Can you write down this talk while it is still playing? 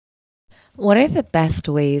What are the best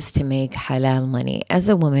ways to make halal money as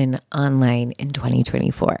a woman online in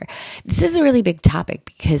 2024? This is a really big topic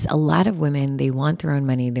because a lot of women, they want their own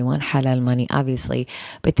money. They want halal money, obviously,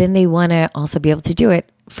 but then they want to also be able to do it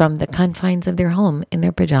from the confines of their home in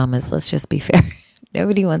their pajamas. Let's just be fair.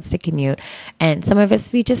 Nobody wants to commute. And some of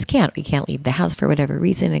us, we just can't. We can't leave the house for whatever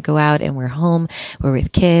reason and go out, and we're home, we're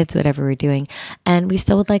with kids, whatever we're doing. And we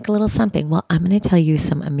still would like a little something. Well, I'm going to tell you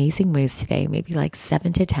some amazing ways today, maybe like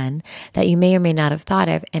 7 to 10 that you may or may not have thought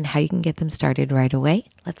of and how you can get them started right away.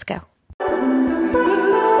 Let's go.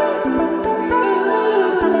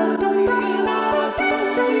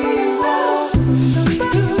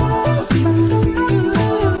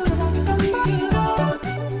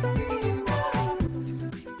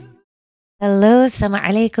 Hello, assalamu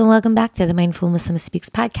alaikum. Welcome back to the Mindful Muslim Speaks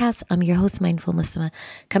podcast. I'm your host, Mindful Muslim,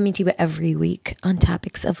 coming to you every week on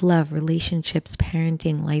topics of love, relationships,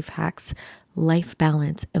 parenting, life hacks, life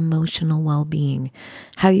balance, emotional well-being,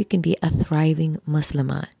 how you can be a thriving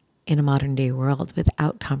Muslimah in a modern day world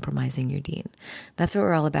without compromising your deen. That's what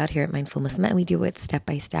we're all about here at Mindful Muslim, and we do it step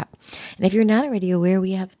by step. And if you're not already aware,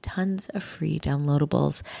 we have tons of free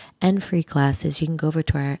downloadables and free classes. You can go over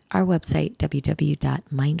to our website,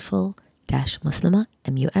 www.mindful-muslimah,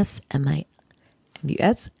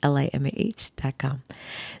 muslimah.com.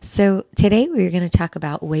 So today we're going to talk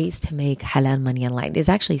about ways to make halal money online. There's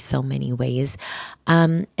actually so many ways.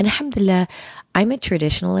 And alhamdulillah, I'm a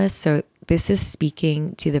traditionalist. So this is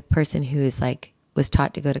speaking to the person who is was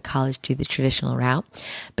taught to go to college through the traditional route,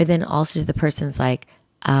 but then also to the person's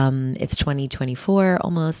it's 2024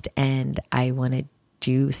 almost, and I want to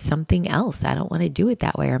do something else. I don't want to do it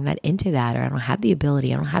that way, or I'm not into that, or I don't have the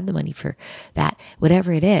ability, I don't have the money for that,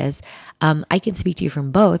 whatever it is. I can speak to you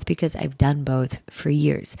from both because I've done both for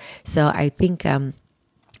years. So I think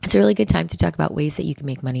it's a really good time to talk about ways that you can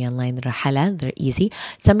make money online that are halal, that are easy.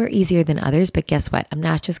 Some are easier than others, but guess what? I'm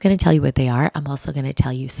not just going to tell you what they are. I'm also going to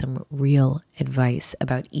tell you some real advice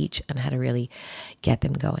about each and how to really get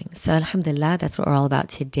them going. So alhamdulillah, that's what we're all about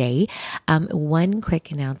today. One quick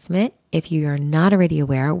announcement. If you are not already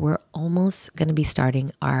aware, we're almost going to be starting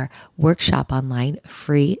our workshop online,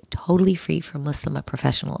 free, totally free for Muslimah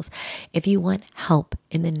professionals. If you want help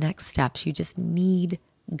in the next steps, you just need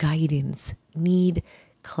guidance, need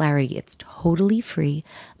clarity. It's totally free,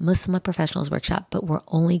 Muslimah Professionals Workshop, but we're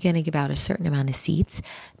only going to give out a certain amount of seats.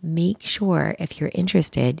 Make sure if you're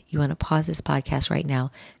interested, you want to pause this podcast right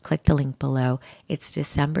now, click the link below. It's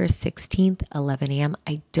December 16th, 11 a.m.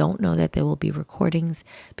 I don't know that there will be recordings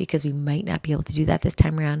because we might not be able to do that this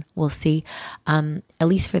time around. We'll see, at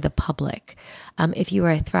least for the public. If you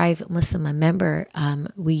are a Thrive Muslimah member,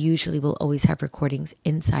 we usually will always have recordings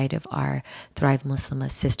inside of our Thrive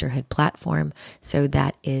Muslimah Sisterhood platform. So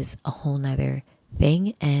that is a whole nother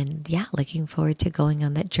thing. And yeah, looking forward to going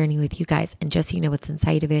on that journey with you guys. And just so you know what's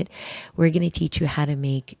inside of it, we're going to teach you how to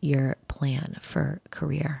make your plan for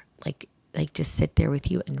career. Like just sit there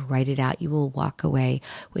with you and write it out. You will walk away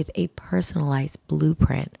with a personalized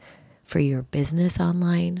blueprint for your business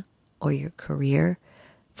online or your career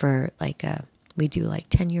for we do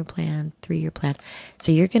 10-year plan, 3-year plan.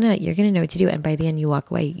 So you're gonna know what to do. And by the end you walk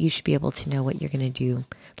away, you should be able to know what you're gonna do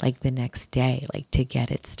the next day, to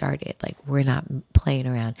get it started. We're not playing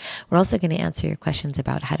around. We're also gonna answer your questions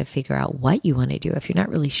about how to figure out what you want to do. If you're not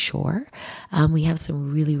really sure, we have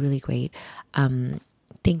some really, really great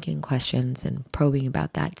thinking questions and probing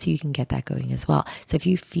about that, so you can get that going as well. So if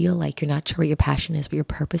you feel like you're not sure what your passion is, what your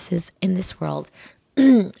purpose is in this world,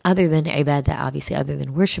 other than ibadah, obviously, other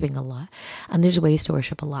than worshiping Allah, and there's ways to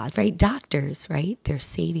worship Allah, right? Doctors, right? They're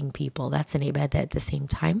saving people. That's an ibadah at the same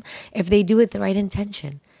time, if they do it with the right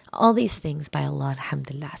intention. All these things by Allah,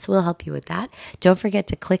 alhamdulillah. So we'll help you with that. Don't forget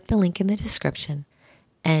to click the link in the description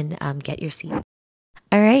and get your seat.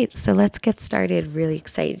 All right, so let's get started. Really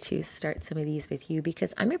excited to start some of these with you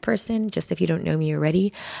because I'm a person, just if you don't know me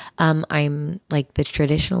already, I'm like the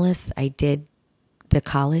traditionalist. I did the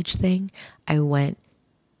college thing. I went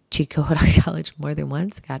to go to college more than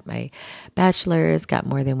once, got my bachelor's, got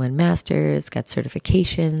more than one master's, got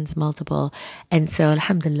certifications, multiple. And so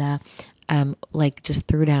alhamdulillah, just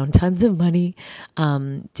threw down tons of money,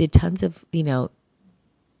 did tons of,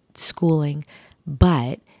 schooling.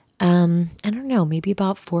 But I don't know, maybe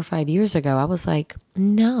about 4 or 5 years ago, I was like,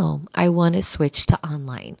 no, I want to switch to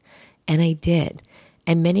online. And I did.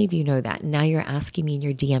 And many of you know that. Now you're asking me and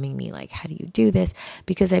you're DMing me how do you do this?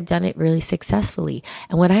 Because I've done it really successfully.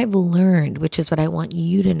 And what I've learned, which is what I want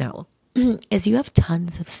you to know, is you have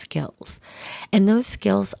tons of skills. And those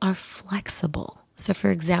skills are flexible. So for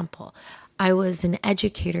example, I was an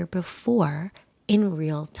educator before in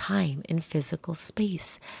real time, in physical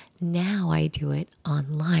space. Now I do it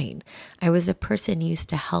online. I was a person who used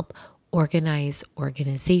to help organize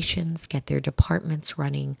organizations, get their departments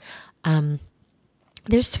running.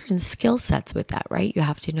 There's certain skill sets with that, right? You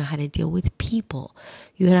have to know how to deal with people.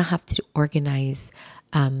 You have to organize,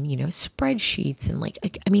 spreadsheets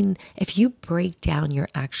and if you break down your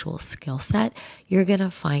actual skill set, you're going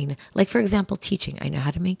to find, like, for example, teaching. I know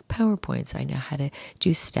how to make PowerPoints. I know how to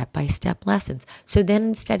do step-by-step lessons. So then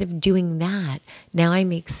instead of doing that, now I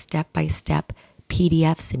make step-by-step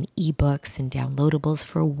PDFs and ebooks and downloadables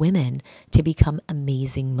for women to become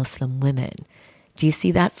amazing Muslim women. Do you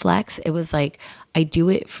see that flex? It was like, I do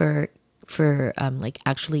it for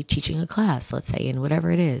actually teaching a class, let's say, in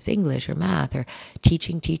whatever it is, English or math, or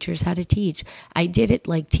teaching teachers how to teach. I did it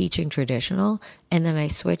like teaching traditional, and then I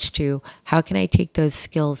switched to how can I take those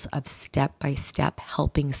skills of step by step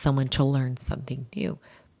helping someone to learn something new,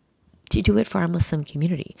 to do it for our Muslim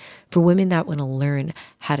community, for women that want to learn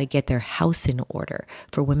how to get their house in order,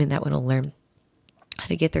 for women that want to learn how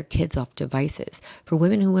to get their kids off devices, for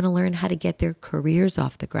women who want to learn how to get their careers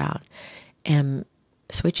off the ground, and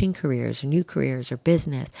switching careers or new careers or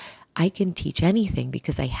business. I can teach anything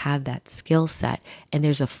because I have that skill set, and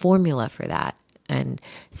there's a formula for that. And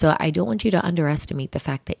so I don't want you to underestimate the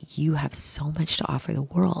fact that you have so much to offer the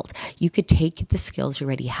world. You could take the skills you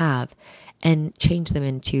already have and change them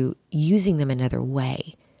into using them another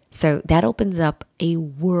way. So that opens up a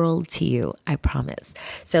world to you, I promise.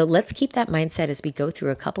 So let's keep that mindset as we go through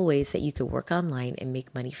a couple ways that you could work online and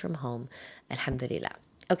make money from home. Alhamdulillah.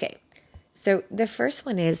 Okay, so the first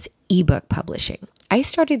one is ebook publishing. I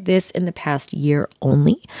started this in the past year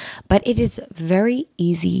only, but it is very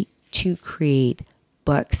easy to create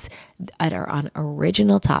books that are on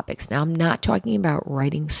original topics. Now, I'm not talking about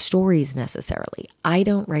writing stories necessarily. I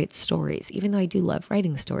don't write stories, even though I do love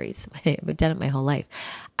writing stories. I've done it my whole life.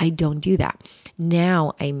 I don't do that.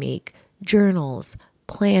 Now I make journals,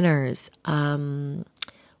 planners,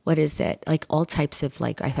 like all types of,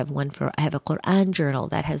 like I have a Quran journal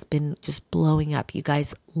that has been just blowing up. You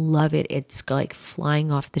guys love it. It's like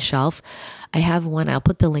flying off the shelf. I have one, I'll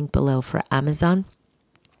put the link below, for Amazon.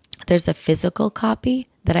 There's a physical copy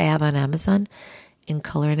that I have on Amazon in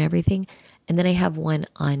color and everything. And then I have one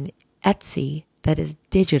on Etsy that is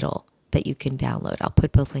digital that you can download. I'll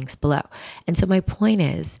put both links below. And so my point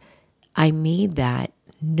is, I made that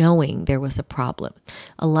knowing there was a problem.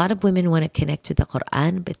 A lot of women want to connect with the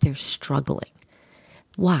Quran, but they're struggling.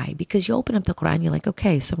 Why? Because you open up the Quran, you're like,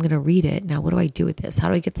 okay, so I'm going to read it. Now, what do I do with this? How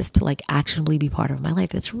do I get this to like actionably be part of my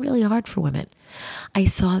life? That's really hard for women. I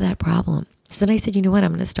saw that problem. So then I said, you know what?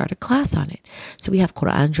 I'm going to start a class on it. So we have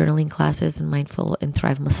Quran journaling classes and Mindful and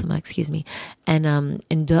Thrive Muslim, and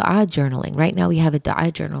Dua journaling. Right now we have a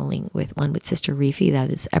Dua journaling with Sister Rifi that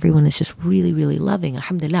is, everyone is just really, really loving,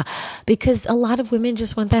 alhamdulillah, because a lot of women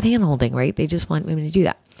just want that hand holding, right? They just want women to do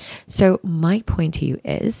that. So my point to you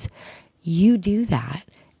is, you do that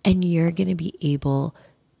and you're going to be able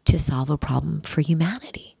to solve a problem for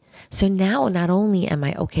humanity. So now not only am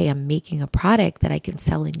I'm making a product that I can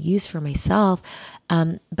sell and use for myself,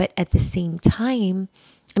 but at the same time,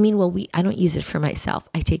 I don't use it for myself.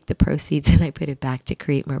 I take the proceeds and I put it back to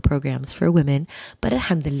create more programs for women. But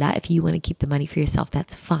alhamdulillah, if you want to keep the money for yourself,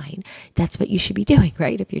 that's fine. That's what you should be doing,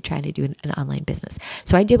 right? If you're trying to do an online business.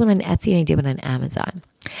 So I did one on Etsy and I did one on Amazon.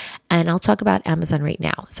 And I'll talk about Amazon right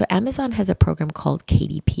now. So Amazon has a program called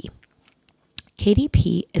KDP.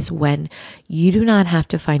 KDP is when you do not have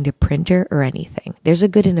to find a printer or anything. There's a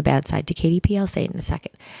good and a bad side to KDP. I'll say it in a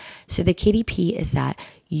second. So the KDP is that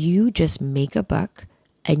you just make a book,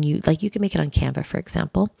 and you can make it on Canva, for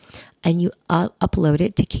example, and you upload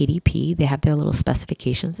it to KDP. They have their little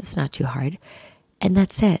specifications. It's not too hard. And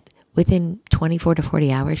that's it. Within 24 to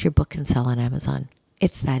 40 hours, your book can sell on Amazon.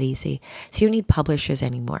 It's that easy. So you don't need publishers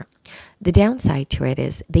anymore. The downside to it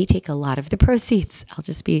is they take a lot of the proceeds.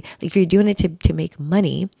 If you're doing it to make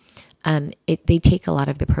money, they take a lot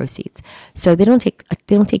of the proceeds. So they don't take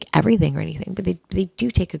everything or anything, but they do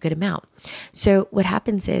take a good amount. So what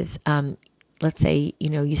happens is, let's say,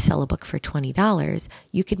 you sell a book for $20,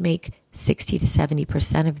 you could make 60 to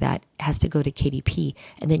 70% of that has to go to KDP,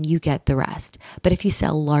 and then you get the rest. But if you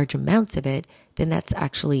sell large amounts of it, then that's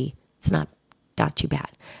actually, it's not too bad.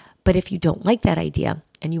 But if you don't like that idea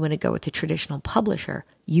and you want to go with a traditional publisher,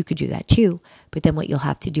 you could do that too. But then what you'll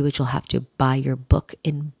have to do is you'll have to buy your book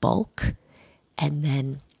in bulk and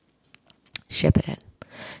then ship it in.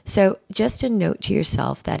 So just a note to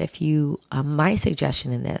yourself that if you, my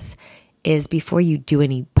suggestion in this is, before you do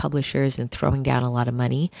any publishers and throwing down a lot of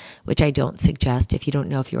money, which I don't suggest if you don't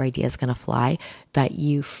know if your idea is going to fly, that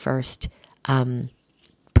you first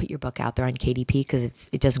put put your book out there on KDP because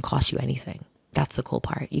it doesn't cost you anything. That's the cool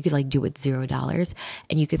part. You could like do it $0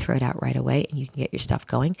 and you could throw it out right away and you can get your stuff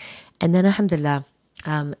going. And then alhamdulillah,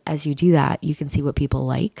 as you do that, you can see what people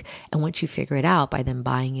like. And once you figure it out by them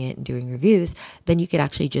buying it and doing reviews, then you could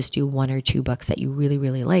actually just do 1 or 2 books that you really,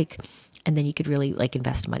 really like. And then you could really like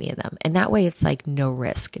invest money in them. And that way it's like no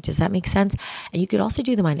risk. Does that make sense? And you could also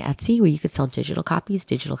do them on Etsy where you could sell digital copies.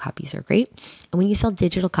 Digital copies are great. And when you sell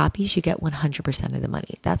digital copies, you get 100% of the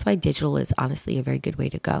money. That's why digital is honestly a very good way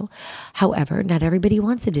to go. However, not everybody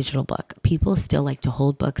wants a digital book. People still like to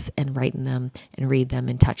hold books and write in them and read them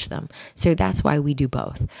and touch them. So that's why we do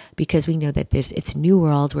both, because we know that it's a new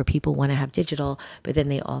world where people want to have digital, but then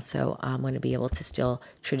they also want to be able to still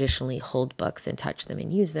traditionally hold books and touch them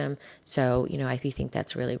and use them. So, I think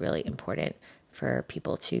that's really, really important for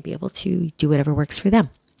people to be able to do whatever works for them.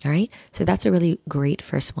 All right. So that's a really great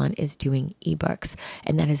first one, is doing ebooks.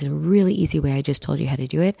 And that is a really easy way. I just told you how to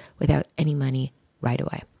do it without any money right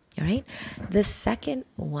away. All right. The second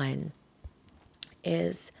one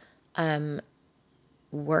is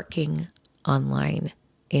working online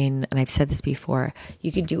and I've said this before, you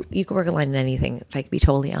could work online in anything, if I could be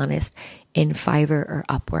totally honest, in Fiverr or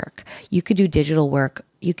Upwork. You could do digital work.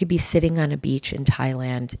 You could be sitting on a beach in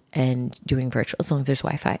Thailand and doing virtual, as long as there's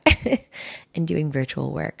Wi-Fi, and doing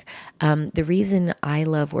virtual work. The reason I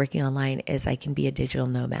love working online is I can be a digital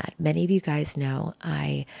nomad. Many of you guys know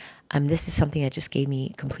this is something that just gave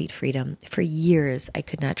me complete freedom. For years, I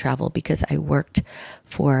could not travel because I worked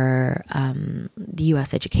for the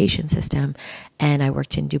U.S. education system, and I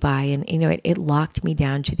worked in Dubai, and it locked me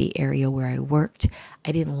down to the area where I worked.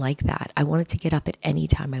 I didn't like that. I wanted to get up at any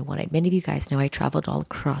time I wanted. Many of you guys know I traveled all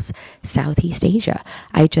across Southeast Asia.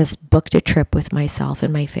 I just booked a trip with myself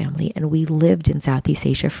and my family, and we lived in Southeast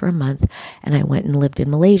Asia for a month, and I went and lived in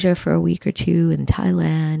Malaysia for a week or two, in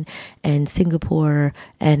Thailand and Singapore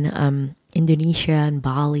and Indonesia and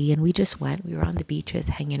Bali, and we were on the beaches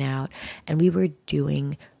hanging out, and we were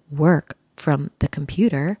doing work from the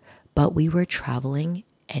computer, but we were traveling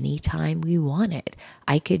anytime we wanted.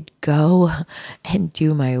 I could go and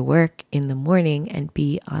do my work in the morning and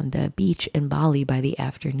be on the beach in Bali by the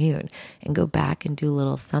afternoon, and go back and do a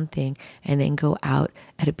little something, and then go out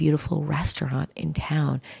at a beautiful restaurant in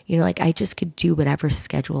town. I just could do whatever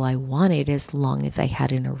schedule I wanted as long as I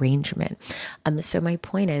had an arrangement. So my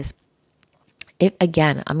point is,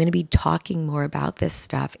 again, I'm going to be talking more about this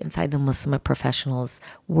stuff inside the Muslim Professionals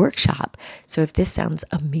workshop. So if this sounds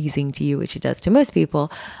amazing to you, which it does to most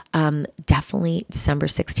people, definitely December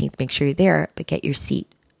 16th, make sure you're there, but get your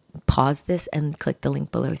seat. Pause this and click the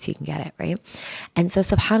link below so you can get it, right? And so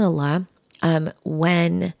subhanAllah,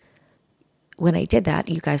 when I did that,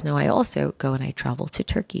 you guys know I also go and I travel to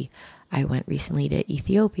Turkey. I went recently to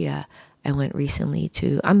Ethiopia. I went recently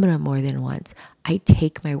to Umrah more than once. I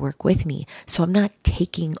take my work with me. So I'm not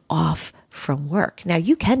taking off from work. Now,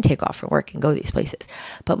 you can take off from work and go these places.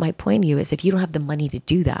 But my point to you is, if you don't have the money to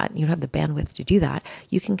do that, you don't have the bandwidth to do that,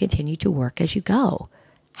 you can continue to work as you go.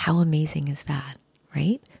 How amazing is that,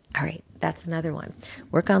 right? All right, that's another one.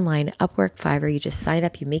 Work online, Upwork, Fiverr. You just sign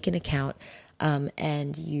up, you make an account,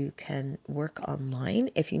 and you can work online.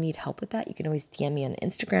 If you need help with that, you can always DM me on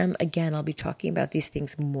Instagram. Again, I'll be talking about these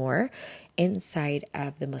things more inside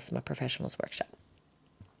of the Muslim Professionals Workshop.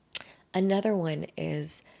 Another one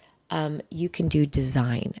is you can do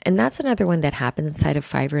design. And that's another one that happens inside of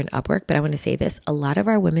Fiverr and Upwork. But I want to say this, a lot of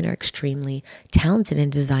our women are extremely talented in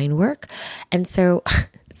design work. And so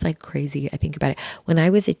it's like crazy. I think about it. When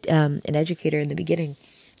I was an educator in the beginning,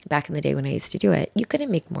 back in the day when I used to do it, you couldn't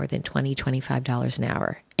make more than $20, $25 an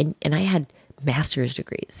hour. And I had master's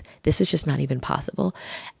degrees. This was just not even possible.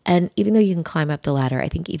 And even though you can climb up the ladder, I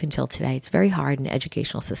think even till today, it's very hard in an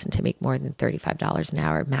educational assistant to make more than $35 an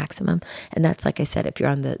hour maximum. And that's, like I said, if you're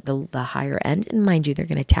on the higher end. And mind you, they're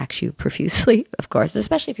going to tax you profusely, of course,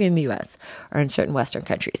 especially if you're in the US or in certain Western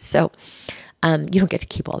countries. So you don't get to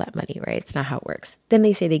keep all that money, right? It's not how it works. Then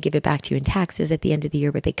they say they give it back to you in taxes at the end of the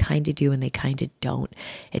year, but they kind of do and they kind of don't.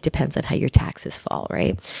 It depends on how your taxes fall,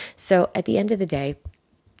 right? So at the end of the day,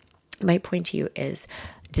 my point to you is,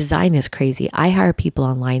 design is crazy. I hire people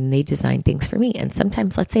online and they design things for me. And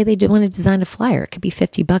sometimes, let's say they do want to design a flyer. It could be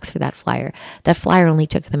 $50 for that flyer. That flyer only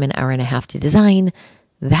took them an hour and a half to design.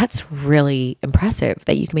 That's really impressive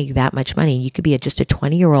that you can make that much money. You could be just a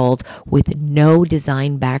 20-year-old with no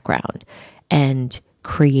design background and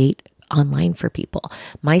create online for people.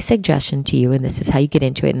 My suggestion to you, and this is how you get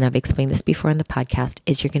into it, and I've explained this before on the podcast,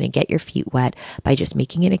 is you're going to get your feet wet by just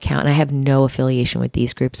making an account. And I have no affiliation with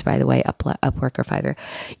these groups, by the way, Upwork or Fiverr.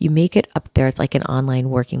 You make it up there. It's like an online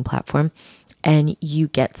working platform. and you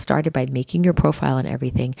get started by making your profile and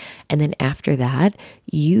everything. And then after that,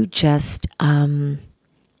 you just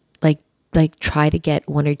like try to get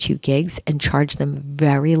 1 or 2 gigs and charge them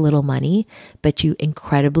very little money, but do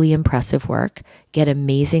incredibly impressive work, get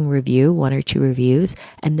amazing review, 1 or 2 reviews,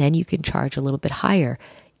 and then you can charge a little bit higher.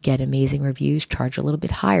 Get amazing reviews, charge a little bit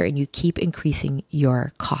higher, and you keep increasing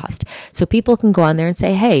your cost. So people can go on there and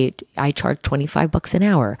say, hey, I charge $25 an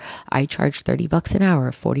hour. I charge $30 an hour,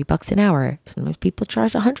 $40 an hour. Sometimes people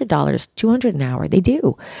charge $100, $200 an hour. They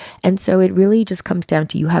do. And so it really just comes down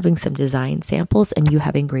to you having some design samples and you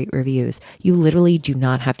having great reviews. You literally do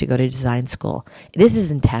not have to go to design school. This is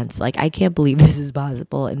intense. Like, I can't believe this is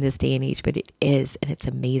possible in this day and age, but it is, and it's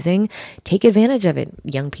amazing. Take advantage of it,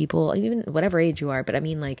 young people, even whatever age you are. But I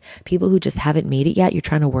mean, like, people who just haven't made it yet, you're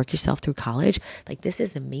trying to work yourself through college. Like, this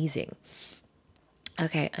is amazing.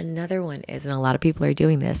 Okay, another one is, and a lot of people are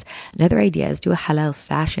doing this, another idea is do a halal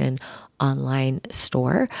fashion online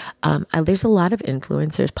store. There's a lot of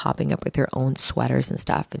influencers popping up with their own sweaters and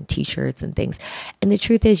stuff and t-shirts and things. And the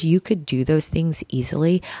truth is you could do those things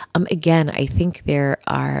easily. Again, I think there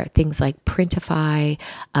are things like Printify.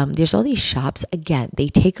 There's all these shops. Again, they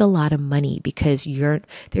take a lot of money because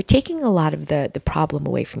they're taking a lot of the problem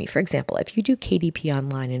away from you. For example, if you do KDP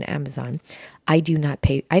online and Amazon,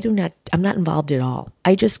 I'm not involved at all.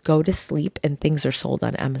 I just go to sleep and things are sold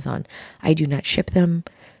on Amazon. I do not ship them.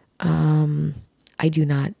 I do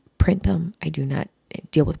not print them. I do not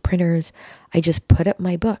deal with printers. I just put up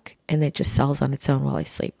my book and it just sells on its own while I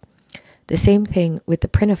sleep. The same thing with the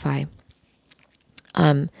Printify.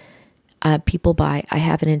 People buy, I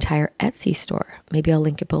have an entire Etsy store. Maybe I'll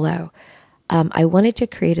link it below. I wanted to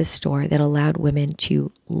create a store that allowed women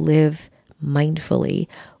to live mindfully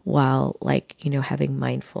while, like, having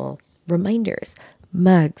mindful reminders,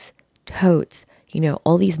 mugs, totes,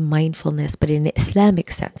 all these mindfulness, but in an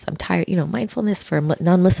Islamic sense. I'm tired, mindfulness for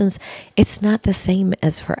non-Muslims, it's not the same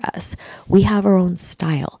as for us. We have our own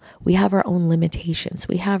style. We have our own limitations.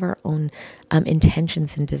 We have our own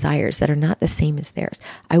intentions and desires that are not the same as theirs.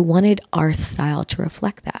 I wanted our style to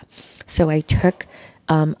reflect that. So I took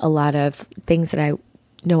a lot of things that I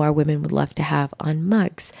know our women would love to have on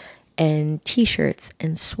mugs and t-shirts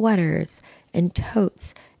and sweaters and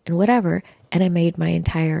totes and whatever, and I made my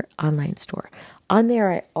entire online store. On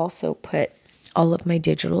there, I also put all of my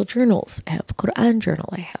digital journals. I have a Quran journal.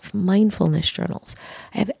 I have mindfulness journals.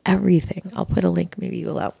 I have everything. I'll put a link maybe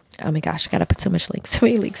below. Oh my gosh, I got to put so many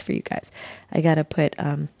links for you guys. I got to put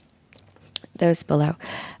those below.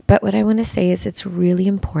 But what I want to say is it's really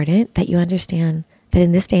important that you understand that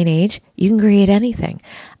in this day and age, you can create anything.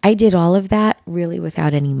 I did all of that really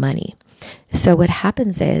without any money. So what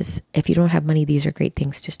happens is, if you don't have money, these are great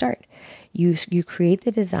things to start. You create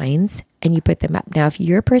the designs and you put them up. Now, if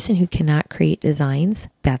you're a person who cannot create designs,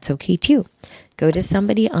 that's okay too. Go to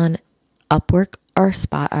somebody on Upwork or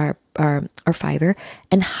Fiverr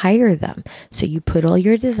and hire them. So you put all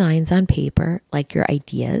your designs on paper, like your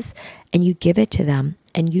ideas, and you give it to them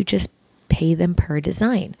and you just pay them per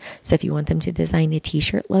design. So if you want them to design a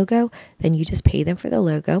t-shirt logo, then you just pay them for the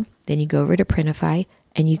logo. Then you go over to Printify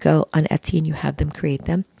and you go on Etsy and you have them create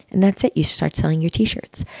them. And that's it. You start selling your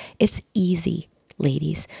t-shirts. It's easy,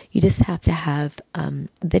 ladies. You just have to have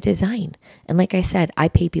the design. And like I said, I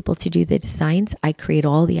pay people to do the designs. I create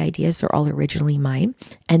all the ideas. They're all originally mine.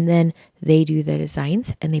 And then they do the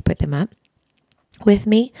designs and they put them up. With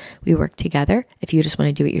me, we work together. If you just want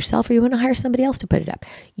to do it yourself or you want to hire somebody else to put it up,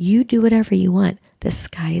 you do whatever you want. The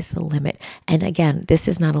sky is the limit. And again, this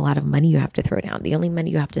is not a lot of money you have to throw down. The only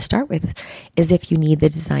money you have to start with is if you need the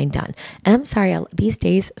design done. And I'm sorry, these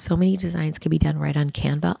days, so many designs can be done right on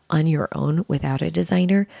Canva on your own without a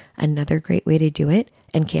designer. Another great way to do it.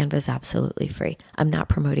 And Canva is absolutely free. I'm not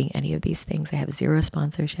promoting any of these things. I have zero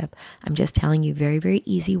sponsorship. I'm just telling you very, very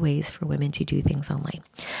easy ways for women to do things online.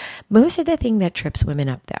 Most of the thing that trips women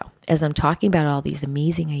up, though, as I'm talking about all these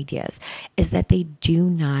amazing ideas, is that they do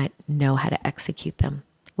not know how to execute them,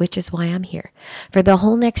 which is why I'm here. For the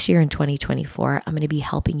whole next year in 2024, I'm going to be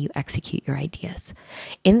helping you execute your ideas.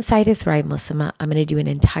 Inside of Thrive Muslima, I'm going to do an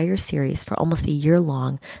entire series for almost a year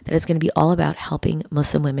long that is going to be all about helping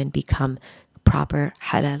Muslim women become proper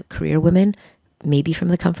halal career women, maybe from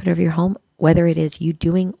the comfort of your home, whether it is you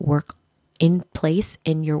doing work in place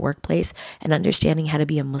in your workplace and understanding how to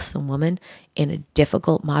be a Muslim woman in a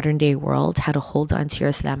difficult modern day world, how to hold on to your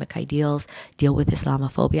Islamic ideals, deal with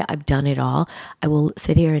Islamophobia. I've done it all. I will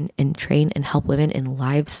sit here and train and help women in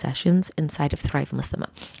live sessions inside of Thrive Muslima.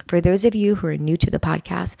 For those of you who are new to the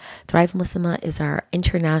podcast, Thrive Muslima is our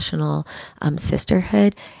international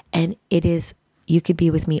sisterhood, and it is you could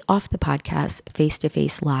be with me off the podcast,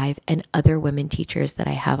 face-to-face live, and other women teachers that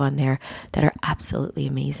I have on there that are absolutely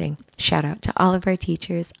amazing. Shout out to all of our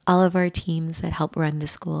teachers, all of our teams that help run the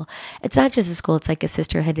school. It's not just a school, it's like a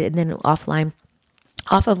sisterhood. And then offline,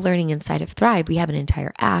 off of learning inside of Thrive, we have an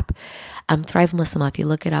entire app, Thrive Muslim. If you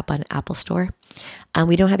look it up on Apple Store,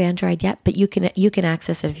 we don't have Android yet, but you can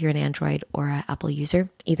access it if you're an Android or an Apple user.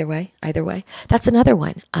 Either way, that's another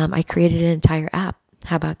one. I created an entire app.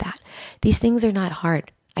 How about that? These things are not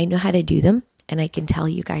hard. I know how to do them, and I can tell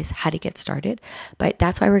you guys how to get started. But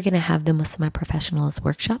that's why we're going to have the Muslimah Professionals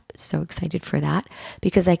Workshop. So excited for that,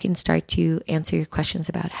 because I can start to answer your questions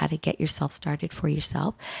about how to get yourself started for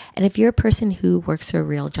yourself. And if you're a person who works a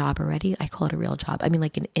real job already, I call it a real job. I mean,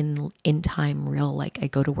 like an in-time real, like I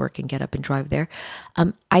go to work and get up and drive there.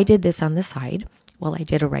 I did this on the side while I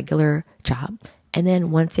did a regular job. And then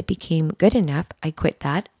once it became good enough, I quit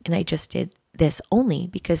that and I just did this only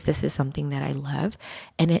because this is something that I love,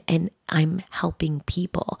 and I'm helping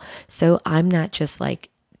people. So I'm not just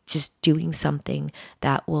doing something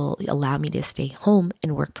that will allow me to stay home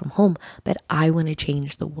and work from home, but I want to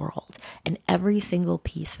change the world. And every single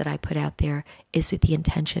piece that I put out there is with the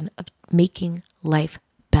intention of making life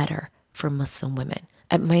better for Muslim women.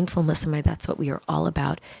 At Mindful Muslimah, that's what we are all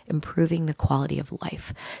about, improving the quality of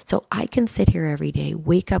life. So I can sit here every day,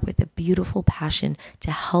 wake up with a beautiful passion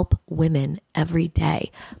to help women every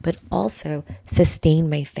day, but also sustain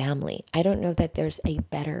my family. I don't know that there's a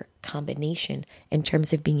better combination in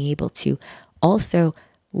terms of being able to also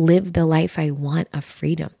live the life I want of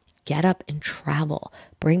freedom. Get up and travel,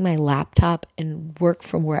 bring my laptop and work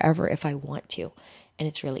from wherever if I want to. And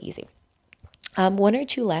it's really easy. One or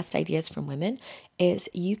two last ideas from women is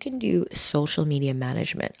you can do social media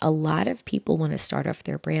management. A lot of people want to start off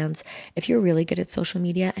their brands. If you're really good at social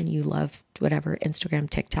media and you love whatever, Instagram,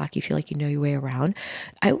 TikTok, you feel like you know your way around,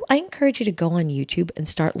 I encourage you to go on YouTube and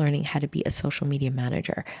start learning how to be a social media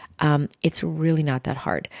manager. It's really not that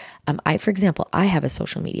hard. For example, I have a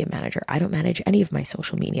social media manager. I don't manage any of my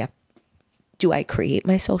social media. Do I create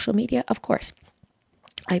my social media? Of course.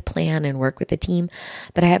 I plan and work with the team,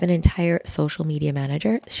 but I have an entire social media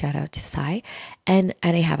manager, shout out to Sai, and I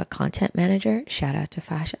have a content manager, shout out to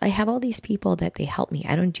Fasha. I have all these people that they help me.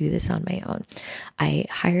 I don't do this on my own. I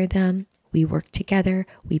hire them. We work together.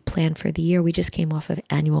 We plan for the year. We just came off of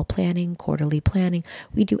annual planning, quarterly planning.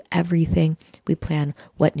 We do everything. We plan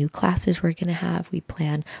what new classes we're going to have. We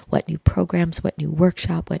plan what new programs, what new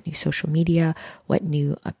workshop, what new social media, what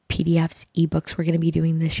new PDFs, ebooks we're going to be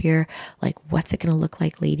doing this year. Like, what's it going to look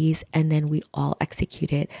like, ladies? And then we all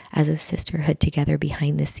execute it as a sisterhood together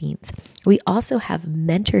behind the scenes. We also have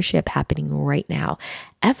mentorship happening right now.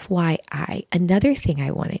 FYI, another thing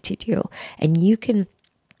I wanted to do, and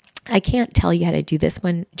I can't tell you how to do this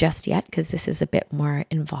one just yet because this is a bit more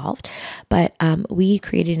involved, but we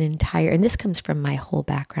created an entire, and this comes from my whole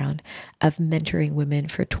background of mentoring women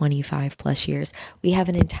for 25 plus years. We have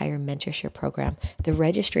an entire mentorship program. The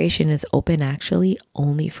registration is open actually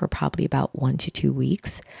only for probably about 1 to 2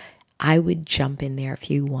 weeks. I would jump in there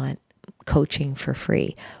if you want coaching for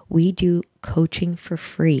free. We do coaching for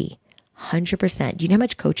free. 100%. Do you know how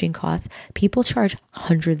much coaching costs? People charge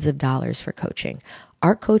hundreds of dollars for coaching.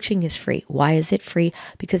 Our coaching is free. Why is it free?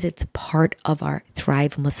 Because it's part of our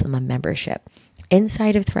Thrive Muslimah membership.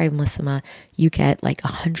 Inside of Thrive Muslimah, you get like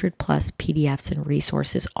 100 plus PDFs and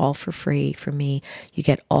resources all for free from me. You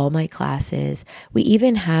get all my classes. We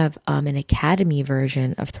even have an academy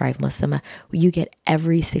version of Thrive Muslimah where you get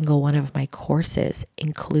every single one of my courses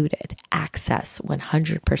included, access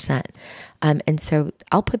 100%. And so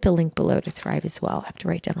I'll put the link below to Thrive as well. I have to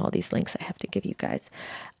write down all these links I have to give you guys.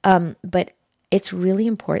 But it's really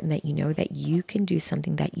important that you know that you can do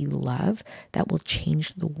something that you love that will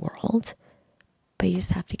change the world. But you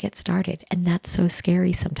just have to get started. And that's so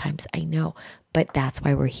scary sometimes, I know. But that's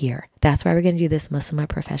why we're here. That's why we're going to do this Muslimah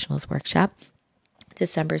Professionals Workshop,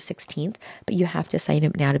 December 16th. But you have to sign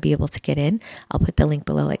up now to be able to get in. I'll put the link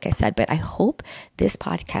below, like I said. But I hope this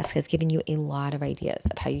podcast has given you a lot of ideas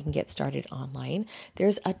of how you can get started online.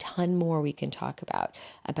 There's a ton more we can talk about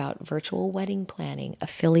virtual wedding planning,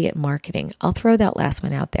 affiliate marketing. I'll throw that last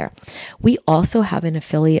one out there. We also have an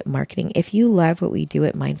affiliate marketing. If you love what we do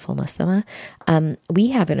at Mindful Muslimah,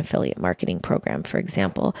 we have an affiliate marketing program, for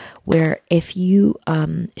example, where if you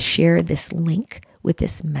share this link with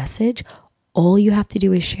this message, all you have to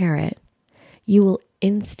do is share it. You will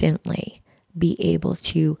instantly be able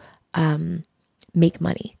to make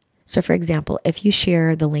money. So for example, if you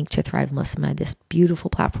share the link to Thrive Muslimah, this beautiful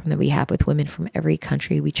platform that we have with women from every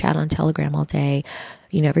country, we chat on Telegram all day,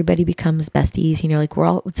 everybody becomes besties,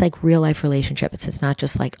 like it's like real life relationships. It's not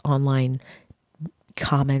just like online,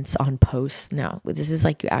 comments on posts. No, this is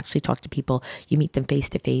like you actually talk to people, you meet them face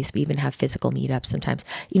to face. We even have physical meetups sometimes.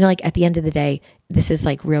 Like at the end of the day, this is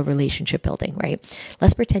like real relationship building, right?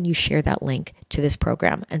 Let's pretend you share that link to this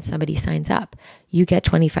program and somebody signs up. You get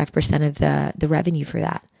 25% of the revenue for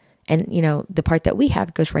that. And, the part that we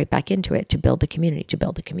have goes right back into it to build the community,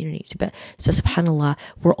 So subhanAllah,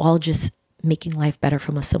 we're all just making life better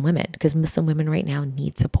for Muslim women, because Muslim women right now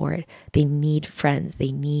need support. They need friends.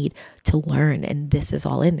 They need to learn. And this is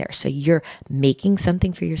all in there. So you're making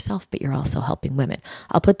something for yourself, but you're also helping women.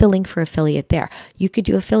 I'll put the link for affiliate there. You could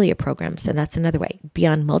do affiliate programs, and that's another way.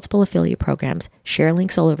 Beyond multiple affiliate programs, share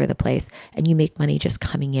links all over the place, and you make money just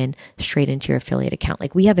coming in straight into your affiliate account.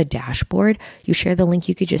 Like we have a dashboard. You share the link,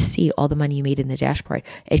 you could just see all the money you made in the dashboard.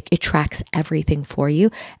 It tracks everything for you.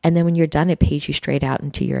 And then when you're done, it pays you straight out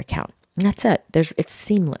into your account. And that's it. It's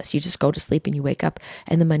seamless. You just go to sleep and you wake up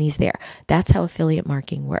and the money's there. That's how affiliate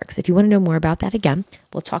marketing works. If you want to know more about that, again,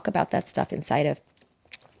 we'll talk about that stuff inside of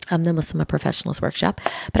the Muslim Professionals Workshop.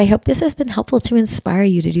 But I hope this has been helpful to inspire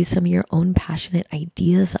you to do some of your own passionate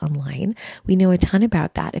ideas online. We know a ton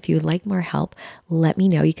about that. If you would like more help, let me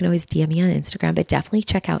know. You can always DM me on Instagram, but definitely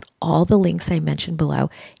check out all the links I mentioned below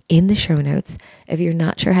in the show notes. If you're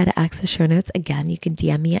not sure how to access show notes, again, you can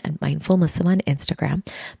DM me at Mindful Muslim on Instagram.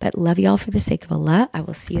 But love you all for the sake of Allah. I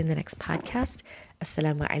will see you in the next podcast.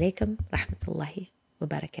 Assalamu alaikum rahmatullahi wa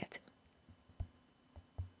barakatuh.